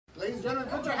and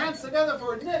gentlemen, put your hands together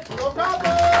for Nick Locapo!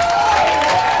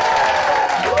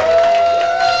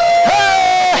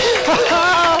 Hey!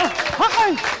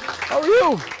 Hi! How are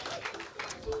you?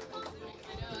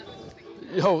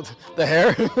 Yo, the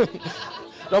hair?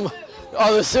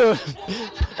 Oh, this suit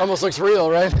almost looks real,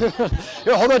 right?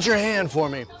 Here, hold out your hand for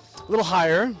me. A little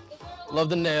higher. Love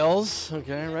the nails.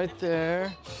 Okay, right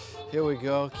there. Here we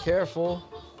go. Careful.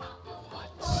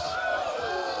 What?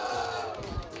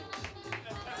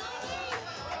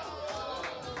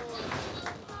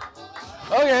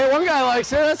 Okay, one guy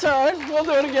likes it. That's all right. We'll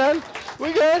do it again.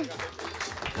 We good?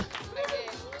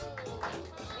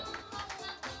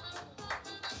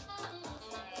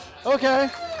 Okay.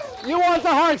 You want the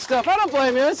hard stuff. I don't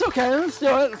blame you. It's okay. Let's do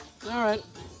it. All right.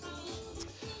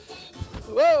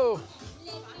 Whoa.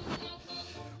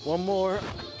 One more.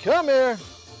 Come here.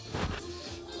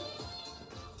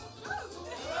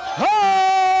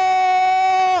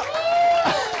 Ah!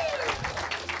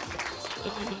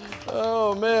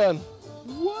 Oh, man.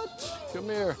 What? Come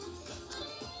here.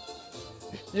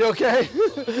 You okay?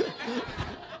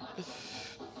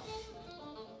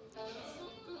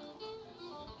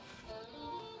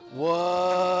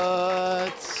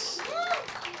 What?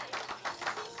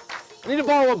 I need to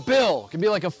borrow a bill. It can be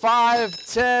like a 5,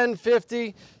 10,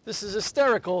 50. This is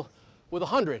hysterical with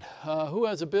 100. Who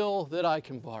has a bill that I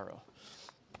can borrow?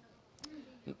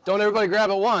 Don't everybody grab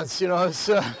at once, you know. It's,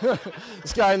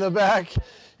 this guy in the back.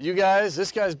 You guys,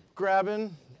 this guy's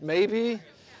grabbing, maybe.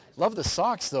 Love the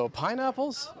socks though.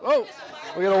 Pineapples? Oh,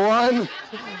 we got a 1.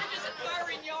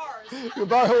 You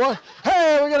borrow 1.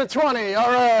 Hey, we got a 20.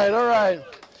 All right, all right.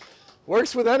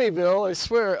 Works with any bill, I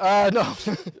swear. No,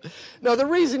 no. The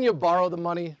reason you borrow the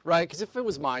money, right? Because if it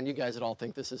was mine, you guys would all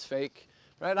think this is fake,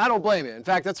 right? I don't blame you. In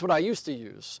fact, that's what I used to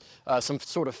use, some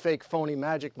sort of fake, phony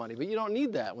magic money. But you don't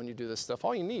need that when you do this stuff.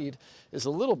 All you need is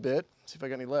a little bit. See if I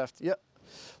got any left. Yep,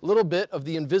 a little bit of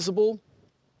the invisible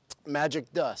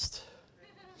magic dust.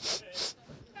 These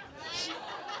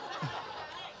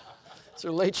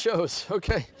are late shows.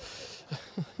 Okay.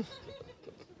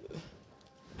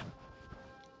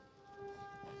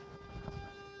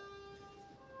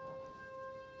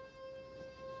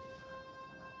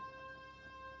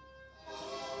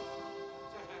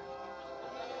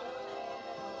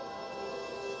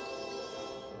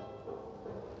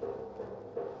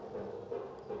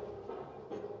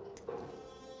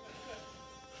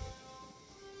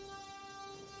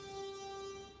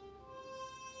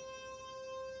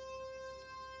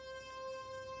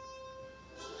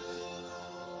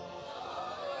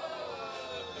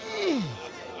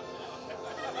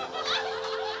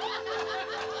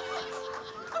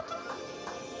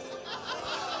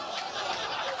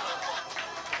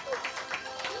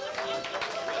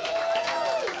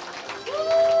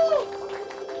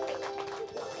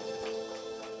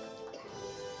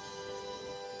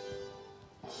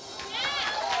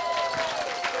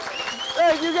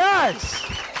 Thank you guys.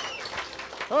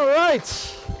 All right.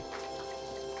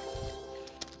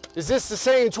 Is this the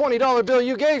same $20 bill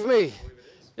you gave me?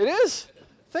 It is?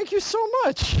 Thank you so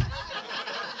much.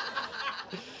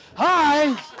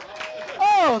 Hi.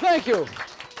 Oh, thank you.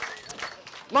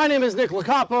 My name is Nick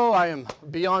Locapo. I am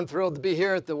beyond thrilled to be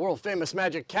here at the world-famous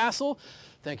Magic Castle.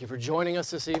 Thank you for joining us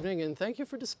this evening, and thank you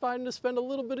for deciding to spend a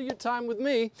little bit of your time with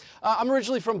me. I'm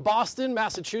originally from Boston,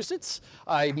 Massachusetts.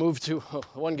 I moved to,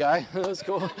 one guy, that's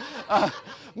cool.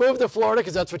 Moved to Florida,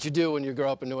 because that's what you do when you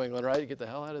grow up in New England, right? You get the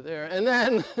hell out of there. And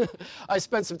then I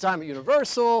spent some time at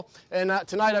Universal, and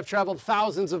tonight I've traveled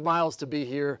thousands of miles to be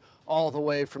here, all the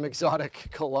way from exotic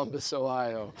Columbus,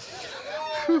 Ohio.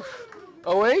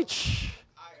 OH?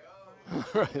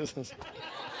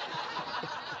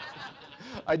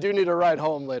 I do need a ride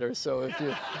home later, so if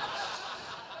you...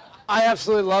 I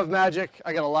absolutely love magic.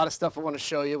 I got a lot of stuff I want to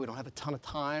show you. We don't have a ton of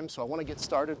time, so I want to get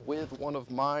started with one of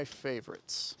my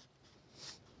favorites.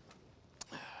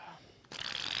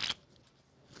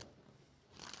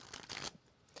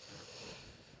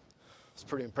 It's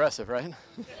pretty impressive, right?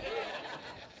 You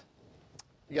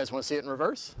guys want to see it in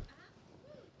reverse?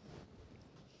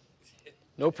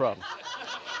 No problem.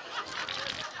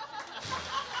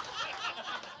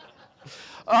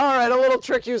 All right, a little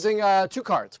trick using 2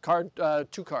 cards.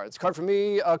 2 cards. Card for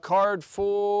me, a card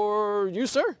for you,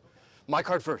 sir. My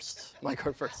card first. My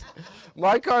card first.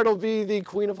 My card will be the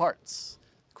Queen of Hearts.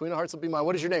 Queen of Hearts will be mine.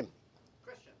 What is your name?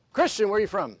 Christian. Christian, where are you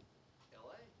from? LA.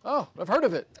 Oh, I've heard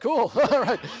of it. Cool. All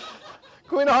right.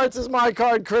 Queen of Hearts is my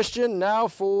card, Christian. Now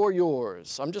for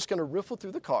yours. I'm just going to riffle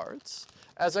through the cards.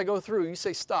 As I go through, you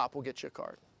say stop, we'll get you a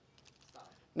card. Stop.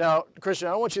 Now, Christian,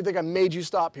 I don't want you to think I made you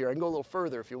stop here. I can go a little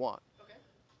further if you want. Okay.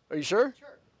 Are you sure?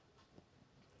 Sure.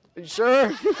 Are you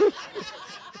sure?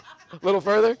 A little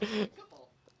further?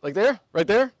 Like there? Right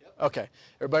there? Yep. Okay.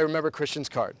 Everybody remember Christian's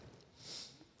card.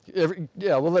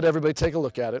 Yeah, we'll let everybody take a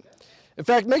look at it. In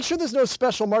fact, make sure there's no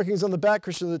special markings on the back,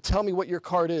 Christian, that tell me what your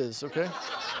card is, okay?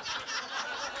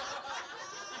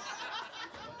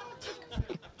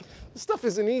 This stuff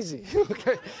isn't easy,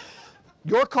 okay?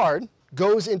 Your card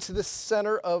goes into the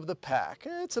center of the pack.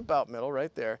 It's about middle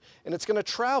right there. And it's going to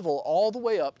travel all the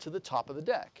way up to the top of the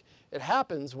deck. It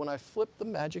happens when I flip the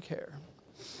magic hair.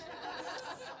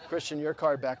 Christian, your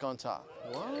card back on top.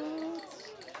 What?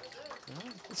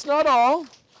 It's not all.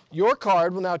 Your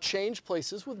card will now change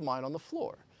places with mine on the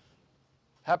floor.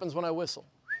 Happens when I whistle.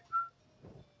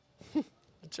 It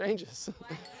changes.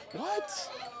 What?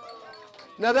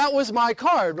 Now that was my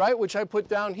card, right, which I put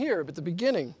down here at the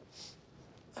beginning.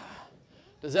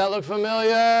 Does that look familiar?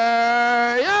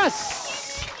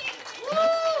 Yes!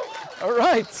 All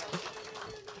right.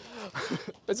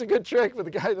 That's a good trick, but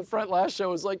the guy in the front last show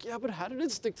was like, yeah, but how did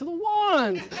it stick to the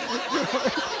wand?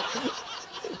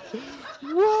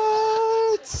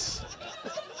 What?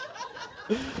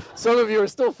 Some of you are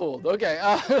still fooled. Okay.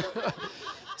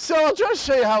 So I'll just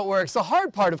show you how it works. The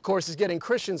hard part, of course, is getting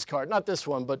Christian's card, not this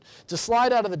one, but to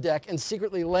slide out of the deck and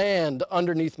secretly land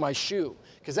underneath my shoe,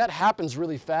 because that happens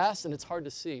really fast and it's hard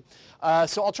to see.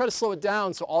 So I'll try to slow it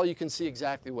down so all you can see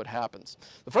exactly what happens.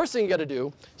 The first thing you got to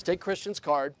do is take Christian's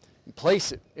card and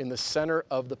place it in the center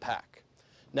of the pack.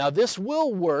 Now this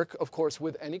will work, of course,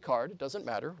 with any card. It doesn't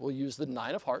matter. We'll use the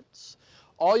 9 of hearts.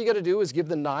 All you got to do is give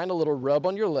the 9 a little rub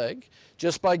on your leg.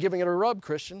 Just by giving it a rub,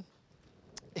 Christian,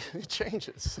 it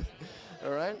changes. All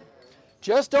right?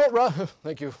 Just don't rub.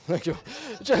 Thank you. Thank you.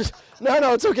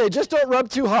 No, it's okay. Just don't rub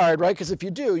too hard, right? Because if you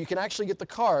do, you can actually get the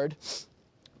card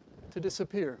to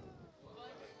disappear.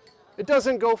 It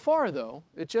doesn't go far, though.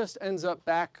 It just ends up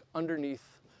back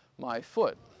underneath my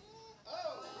foot.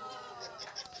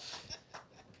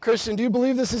 Christian, do you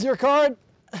believe this is your card?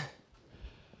 I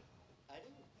do.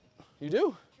 You do?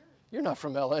 Sure. You're not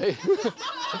from LA.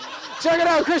 Check it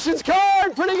out, Christian's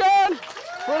card. Pretty good.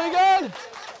 Pretty good.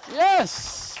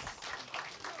 Yes.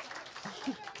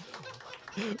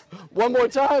 One more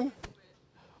time.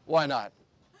 Why not?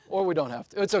 Or we don't have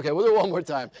to. It's okay. We'll do it one more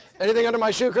time. Anything under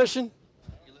my shoe, Christian?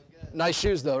 You look good. Nice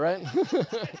shoes, though, right?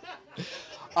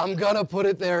 I'm going to put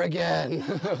it there again.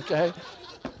 Okay?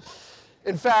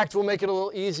 In fact, we'll make it a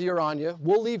little easier on you.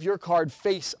 We'll leave your card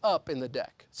face up in the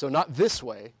deck. So not this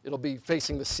way. It'll be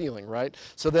facing the ceiling, right?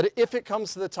 So that if it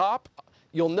comes to the top,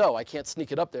 you'll know I can't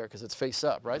sneak it up there because it's face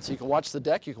up, right? So you can watch the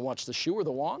deck, you can watch the shoe or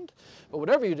the wand. But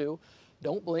whatever you do,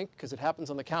 don't blink because it happens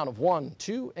on the count of 1,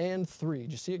 2, and 3.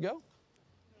 Did you see it go? No.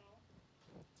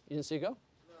 You didn't see it go?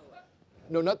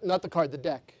 No, not the card, the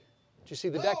deck. Did you see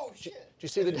the deck? Oh, shit. Did you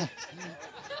see the deck?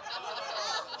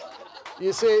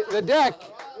 You see, the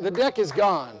deck is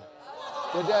gone.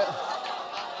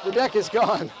 The deck is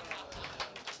gone.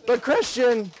 But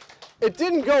Christian, it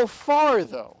didn't go far,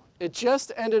 though. It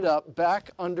just ended up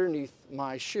back underneath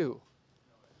my shoe.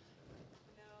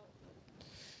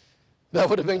 That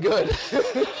would have been good.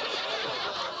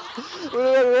 Would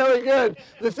have been really good.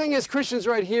 The thing is, Christian's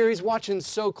right here. He's watching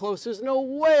so close. There's no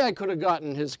way I could have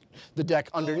gotten the deck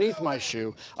underneath my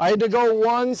shoe. I had to go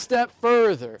one step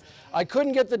further. I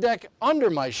couldn't get the deck under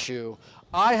my shoe.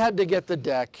 I had to get the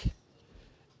deck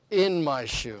in my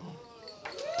shoe.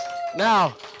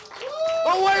 Now,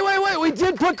 oh, wait. We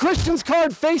did put Christian's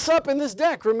card face up in this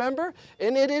deck, remember?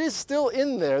 And it is still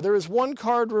in there. There is one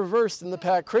card reversed in the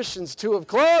pack. Christian's 2 of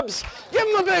clubs. Give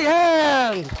him a big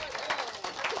hand.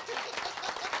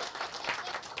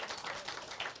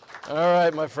 All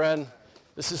right, my friend.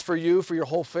 This is for you, for your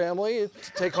whole family.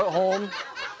 Take it home.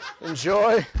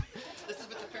 Enjoy. This is with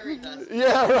the fairy dust.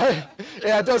 Yeah, right.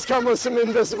 Yeah, it does come with some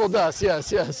invisible dust.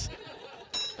 Yes.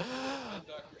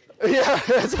 Yeah,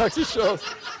 Dr. Schultz.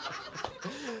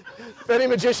 If any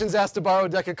magicians ask to borrow a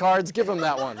deck of cards, give them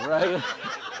that one, right?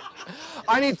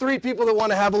 I need 3 people that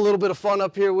want to have a little bit of fun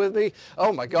up here with me.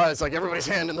 Oh my God, it's like everybody's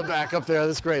hand in the back up there.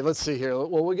 That's great. Let's see here.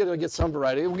 Well, we're gonna get some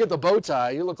variety. We'll get the bow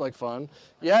tie. You look like fun.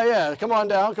 Yeah. Come on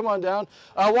down.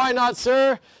 Why not,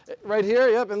 sir? Right here.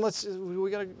 Yep. And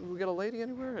we got a lady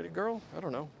anywhere? A girl? I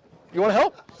don't know. You want to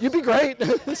help? You'd be great.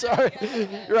 Sorry.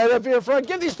 You're right up here front.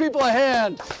 Give these people a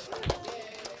hand.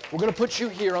 We're gonna put you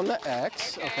here on the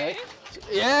X. Okay.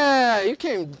 Yeah, you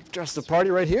came dressed to party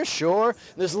right here, sure.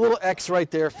 There's a little X right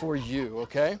there for you,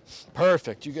 okay?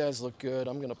 Perfect, you guys look good.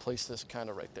 I'm gonna place this kind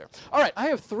of right there. All right, I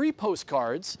have 3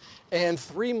 postcards and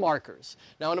 3 markers.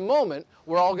 Now in a moment,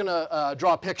 we're all gonna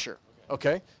draw a picture,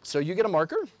 okay? So you get a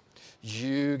marker,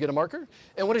 You get a marker.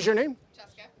 And what is your name?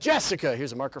 Jessica. Jessica,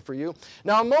 here's a marker for you.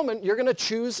 Now, a moment, you're going to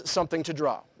choose something to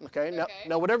draw, okay?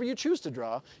 Now, whatever you choose to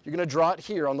draw, you're going to draw it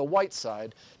here on the white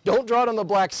side. Don't draw it on the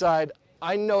black side.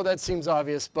 I know that seems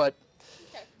obvious, but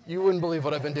you wouldn't believe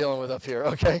what I've been dealing with up here,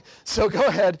 okay? So go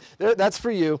ahead. That's for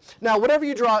you. Now, whatever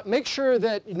you draw, make sure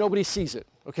that nobody sees it,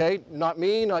 okay? Not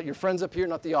me, not your friends up here,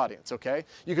 not the audience, okay?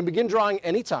 You can begin drawing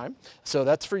anytime, so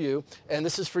that's for you, and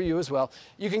this is for you as well.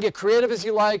 You can get creative as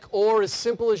you like or as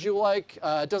simple as you like.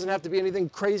 It doesn't have to be anything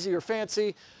crazy or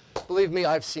fancy. Believe me,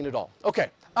 I've seen it all.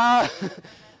 Okay.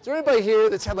 Is there anybody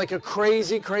here that's had like a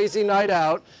crazy, crazy night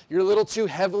out? You're a little too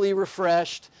heavily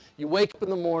refreshed. You wake up in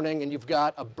the morning and you've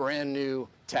got a brand new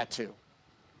tattoo.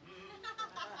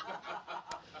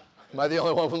 Am I the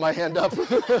only one with my hand up?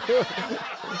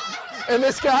 And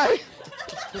this guy?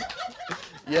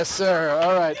 Yes, sir.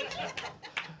 All right.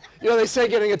 You know, they say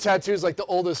getting a tattoo is like the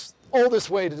oldest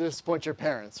way to disappoint your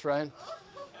parents, right?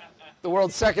 The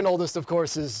world's second oldest, of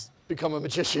course, is become a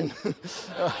magician.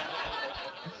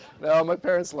 No, my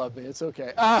parents love me. It's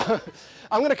okay. I'm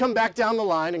going to come back down the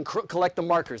line and collect the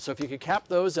markers. So if you could cap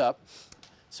those up.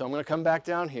 So I'm going to come back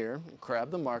down here and grab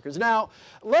the markers. Now,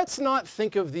 let's not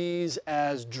think of these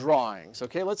as drawings,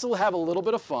 okay? Let's have a little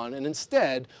bit of fun, and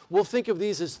instead, we'll think of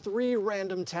these as 3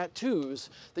 random tattoos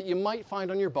that you might find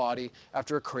on your body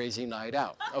after a crazy night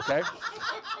out, okay?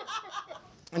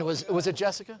 And was it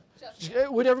Jessica? Jessica?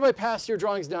 Would everybody pass your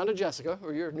drawings down to Jessica,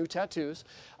 or your new tattoos?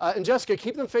 And Jessica,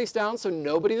 keep them face down so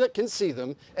nobody that can see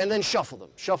them, and then shuffle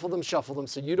them,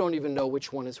 so you don't even know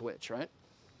which one is which, right?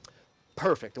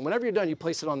 Perfect. And whenever you're done, you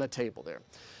place it on that table there.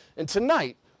 And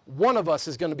tonight, one of us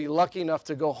is going to be lucky enough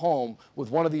to go home with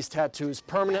one of these tattoos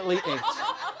permanently inked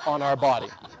on our body.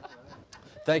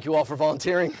 Thank you all for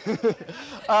volunteering.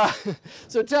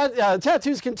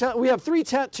 Tattoos can tell. We have 3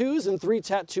 tattoos and 3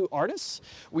 tattoo artists.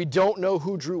 We don't know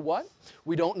who drew what.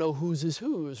 We don't know whose is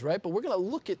whose, right? But we're going to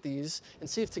look at these and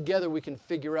see if together we can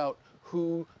figure out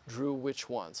who drew which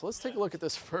one. So let's take a look at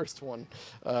this first one.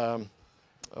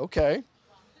 Okay.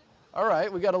 All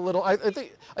right, we got a little. I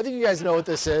think you guys know what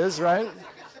this is, right?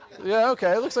 Yeah.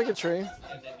 Okay. It looks like a tree.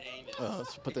 Oh,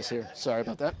 let's put this here. Sorry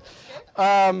about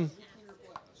that.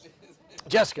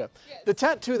 Jessica, the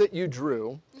tattoo that you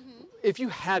drew, if you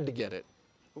had to get it,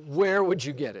 where would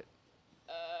you get it?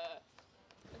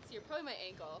 Let's see, probably my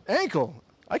ankle. Ankle.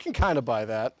 I can kind of buy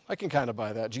that.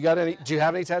 Do you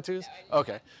have any tattoos? Yeah,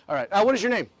 okay. All right. What is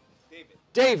your name?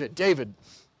 David. David.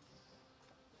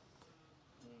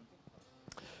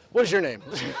 What is your name?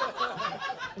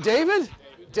 David?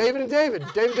 David and David.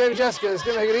 David, Jessica. It's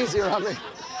going to make it easier on me.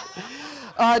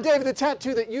 David, the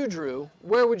tattoo that you drew,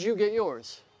 where would you get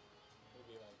yours?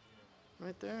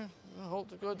 Right there.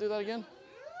 Go do that again.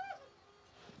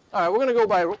 All right, we're going to go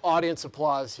by audience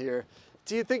applause here.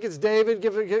 Do you think it's David?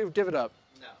 Give it up.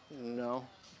 No. No.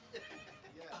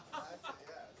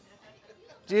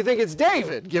 Do you think it's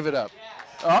David? Give it up.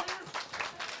 Oh.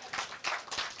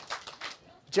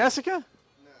 Jessica?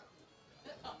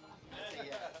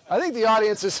 I think the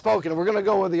audience has spoken. We're going to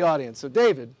go with the audience. So,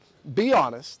 David, be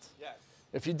honest. Yes.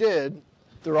 If you did,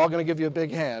 they're all going to give you a big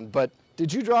hand. But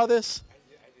did you draw this? I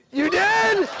did. You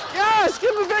did? Yes!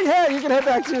 Give him a big hand. You can head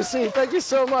back to your seat. Thank you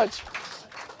so much.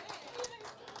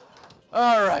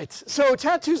 All right. So,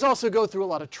 tattoos also go through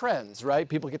a lot of trends, right?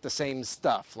 People get the same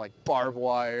stuff, like barbed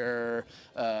wire,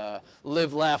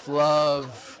 live, laugh,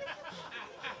 love.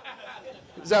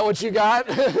 Is that what you got?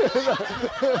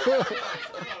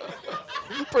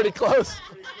 Pretty close.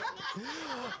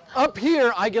 Up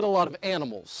here, I get a lot of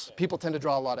animals. People tend to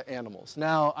draw a lot of animals.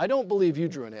 Now, I don't believe you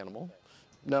drew an animal.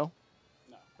 No?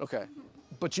 No. Okay.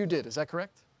 But you did. Is that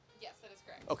correct? Yes, that is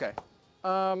correct. Okay.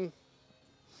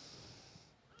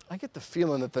 I get the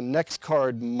feeling that the next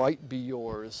card might be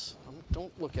yours.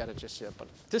 Don't look at it just yet, but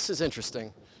this is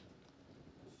interesting.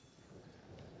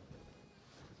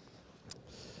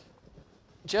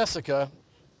 Jessica,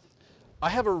 I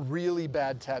have a really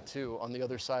bad tattoo on the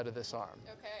other side of this arm.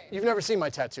 Okay. You've never seen my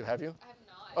tattoo, have you? I have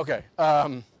not.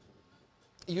 Okay.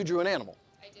 You drew an animal.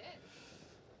 I did.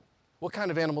 What kind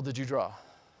of animal did you draw?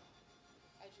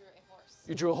 I drew a horse.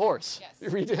 You drew a horse? Yes. You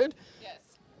really did? Yes.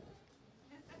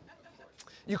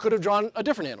 You could have drawn a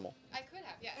different animal. I could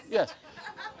have, yes. Yes.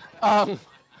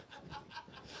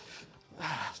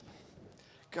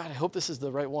 God, I hope this is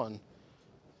the right one.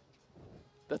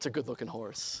 That's a good-looking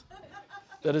horse.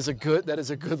 That is a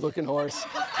good-looking horse.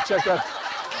 Check that.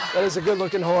 That is a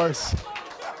good-looking horse.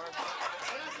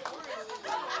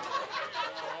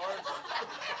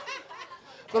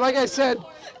 But like I said,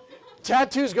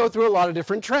 tattoos go through a lot of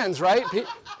different trends, right?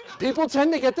 People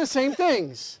tend to get the same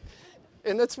things.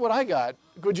 And that's what I got.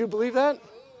 Would you believe that?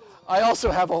 I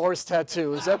also have a horse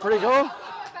tattoo. Is that pretty cool?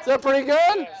 Is that pretty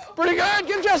good? Pretty good.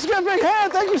 Give Jessica a big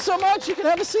hand. Thank you so much. You can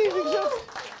have a seat.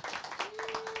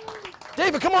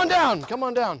 David, come on down. Come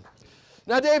on down.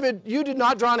 Now, David, you did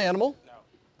not draw an animal. No.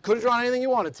 Could have drawn anything you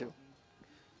wanted to.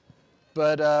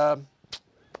 But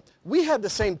we had the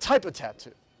same type of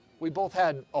tattoo. We both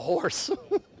had a horse.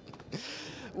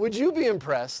 Would you be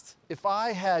impressed if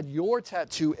I had your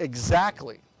tattoo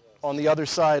exactly on the other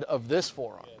side of this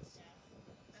forearm? Yes.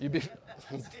 You'd be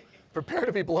prepare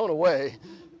to be blown away.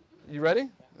 You ready?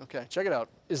 Okay, check it out.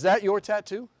 Is that your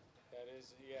tattoo? That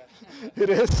is, yeah. It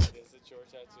is? Yes, it's your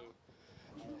tattoo.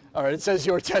 All right, it says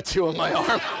your tattoo on my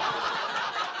arm.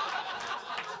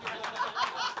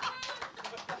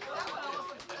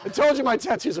 I told you my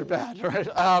tattoos are bad, right?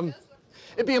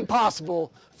 It'd be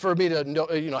impossible for me to know,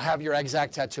 have your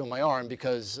exact tattoo on my arm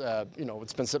because,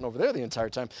 it's been sitting over there the entire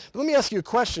time. But let me ask you a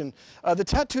question. The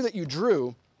tattoo that you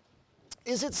drew,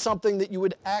 is it something that you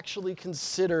would actually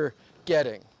consider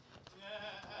getting?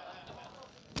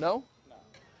 No? No.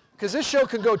 Because this show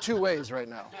could go two ways right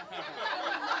now.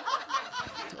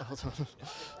 Hold on.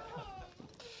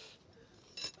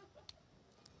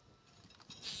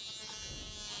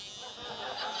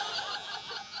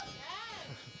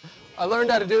 I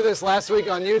learned how to do this last week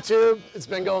on YouTube. It's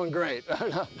been going great.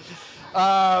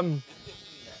 Hold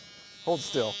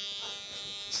still.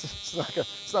 It's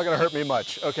not gonna hurt me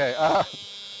much. Okay.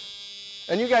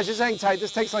 And you guys just hang tight.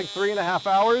 This takes like 3.5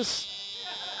 hours.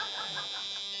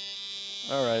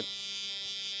 All right.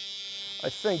 I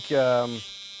think,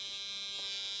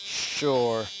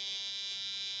 sure.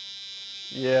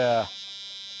 Yeah.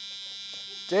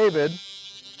 David,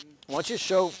 why don't you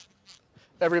show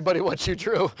everybody what you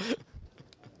drew?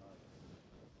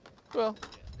 Well,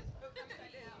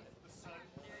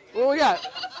 what we got?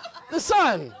 The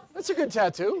sun. That's a good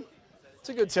tattoo. It's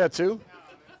a good tattoo.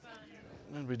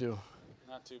 What did we do?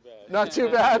 Not too bad. Not too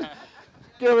bad.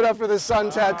 Give it up for the sun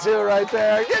tattoo right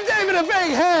there. Give David a big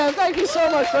hand. Thank you so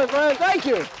much, my friend. Thank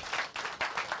you.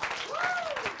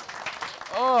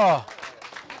 Oh.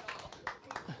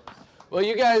 Well,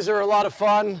 you guys are a lot of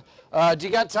fun. Do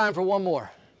you got time for one more?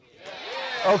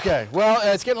 Okay, well,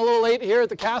 it's getting a little late here at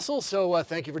the castle, so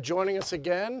thank you for joining us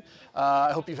again.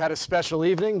 I hope you've had a special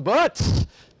evening, but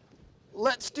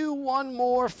let's do one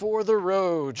more for the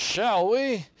road, shall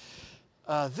we?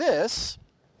 This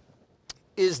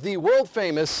is the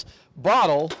world-famous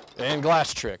bottle and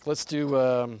glass trick. Let's do,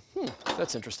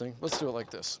 that's interesting. Let's do it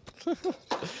like this.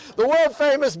 The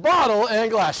world-famous bottle and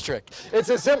glass trick. It's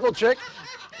a simple trick.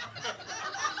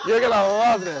 You're going to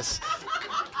love this.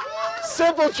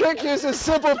 Simple trick uses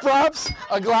simple props,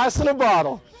 a glass and a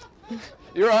bottle.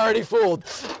 You're already fooled.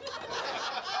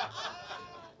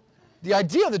 The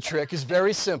idea of the trick is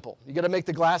very simple. You got to make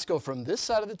the glass go from this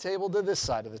side of the table to this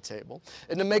side of the table,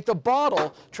 and to make the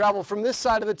bottle travel from this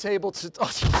side of the table to.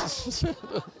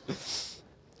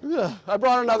 Oh, I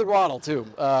brought another bottle too,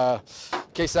 in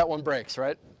case that one breaks,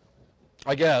 right?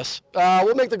 I guess.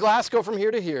 We'll make the glass go from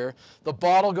here to here. The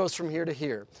bottle goes from here to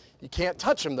here. You can't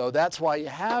touch them, though. That's why you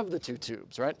have the two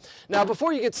tubes, right? Now,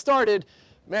 before you get started,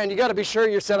 man, you got to be sure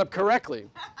you're set up correctly,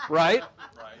 right? Right.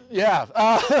 Yeah.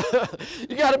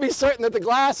 You got to be certain that the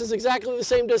glass is exactly the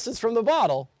same distance from the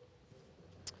bottle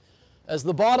as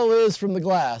the bottle is from the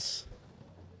glass.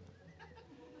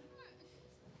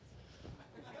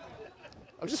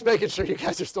 I'm just making sure you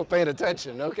guys are still paying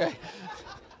attention, okay?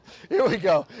 Here we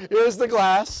go. Here's the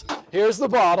glass. Here's the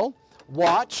bottle.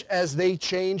 Watch as they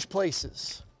change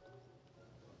places.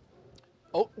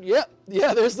 Oh, yeah,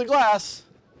 there's the glass.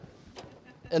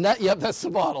 And that's the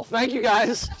bottle. Thank you,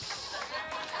 guys.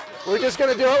 We're just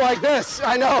going to do it like this.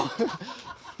 I know.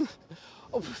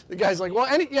 Oh, the guy's like, well,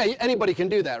 anybody can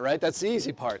do that, right? That's the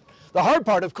easy part. The hard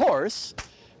part, of course,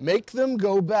 make them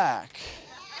go back.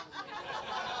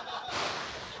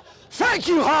 Thank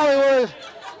you, Hollywood.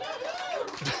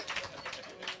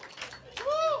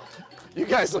 You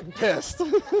guys look pissed.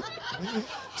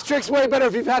 This trick's way better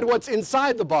if you've had what's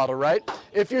inside the bottle, right?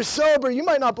 If you're sober, you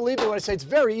might not believe me when I say it's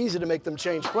very easy to make them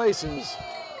change places.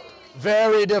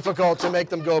 Very difficult to make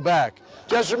them go back.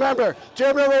 Just remember,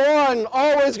 tube number one,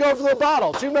 always go for the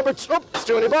bottle. Tube number two, it's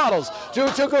too many bottles.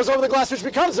 Tube two goes over the glass, which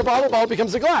becomes the bottle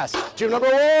becomes the glass. Tube number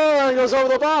one goes over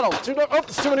the bottle.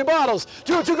 It's too many bottles.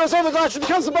 Tube two goes over the glass, which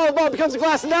becomes the bottle becomes the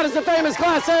glass, and that is the famous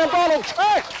glass and bottle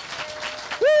trick.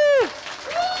 Woo!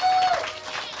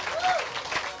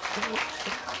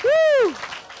 Woo!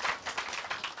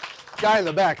 Guy in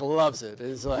the back loves it.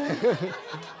 It's like,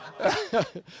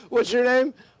 what's your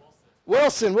name?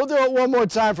 Wilson, we'll do it one more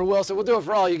time for Wilson. We'll do it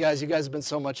for all you guys. You guys have been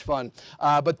so much fun.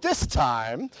 But this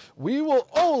time, we will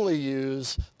only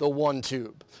use the one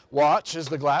tube. Watch as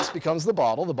the glass becomes the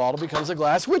bottle becomes a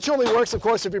glass, which only works, of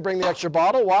course, if you bring the extra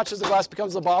bottle. Watch as the glass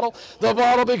becomes the bottle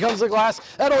becomes the glass.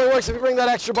 That only works if you bring that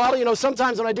extra bottle. You know,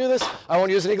 sometimes when I do this, I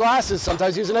won't use any glasses.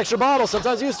 Sometimes use an extra bottle.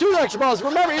 Sometimes use 2 extra bottles.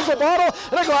 Remember, use a bottle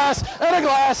and a glass and a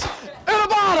glass and a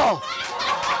bottle.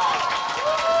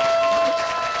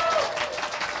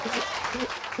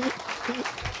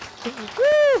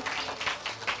 Woo.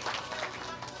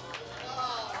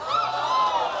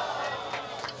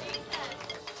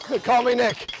 Call me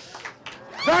Nick.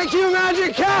 Thank you,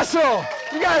 Magic Castle.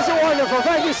 You guys are wonderful.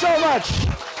 Thank you so much.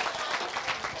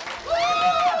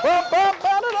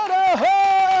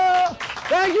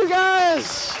 Thank you,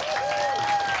 guys.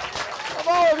 Of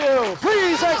all of you,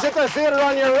 please exit the theater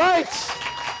on your right.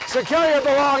 Secure your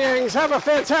belongings. Have a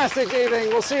fantastic evening.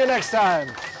 We'll see you next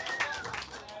time.